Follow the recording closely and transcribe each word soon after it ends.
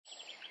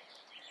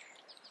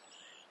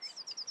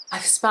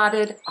I've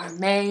spotted our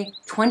May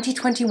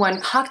 2021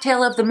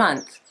 cocktail of the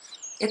month.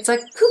 It's a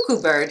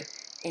Cuckoo Bird,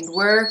 and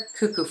we're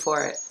cuckoo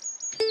for it.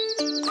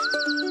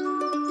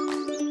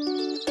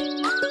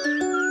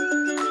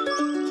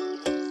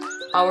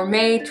 Our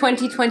May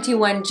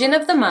 2021 gin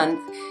of the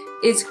month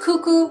is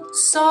Cuckoo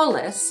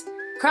Solace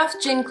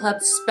Craft Gin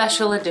Club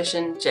Special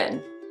Edition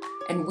Gin.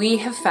 And we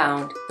have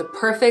found the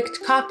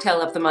perfect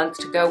cocktail of the month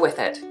to go with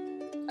it,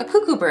 a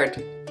Cuckoo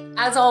Bird.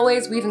 As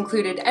always, we've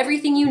included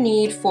everything you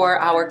need for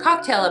our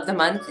cocktail of the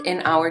month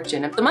in our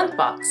Gin of the Month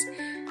box.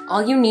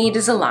 All you need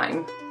is a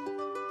lime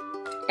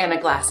and a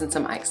glass and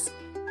some ice.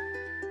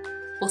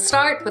 We'll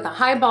start with a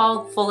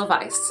highball full of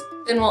ice.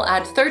 Then we'll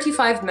add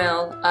 35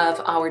 ml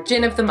of our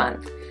Gin of the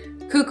Month,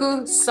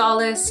 Cuckoo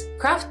Solace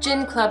Craft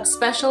Gin Club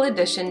Special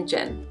Edition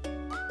Gin.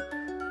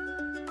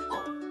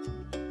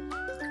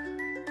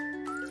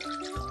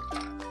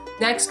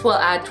 Next, we'll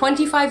add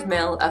 25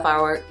 ml of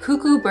our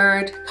Cuckoo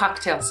Bird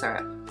cocktail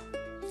syrup.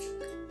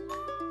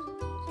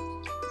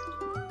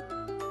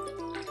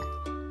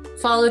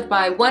 Followed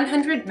by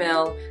 100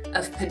 ml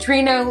of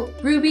Padrino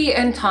Ruby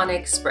and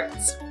Tonic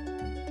Spritz.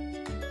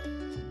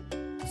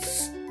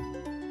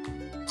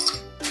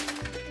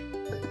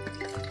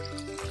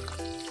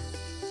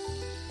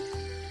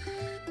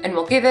 And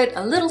we'll give it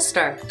a little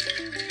stir.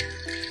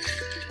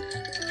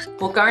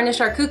 We'll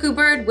garnish our Cuckoo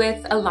Bird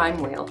with a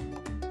lime wheel.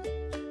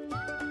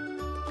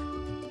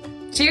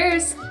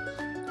 Cheers!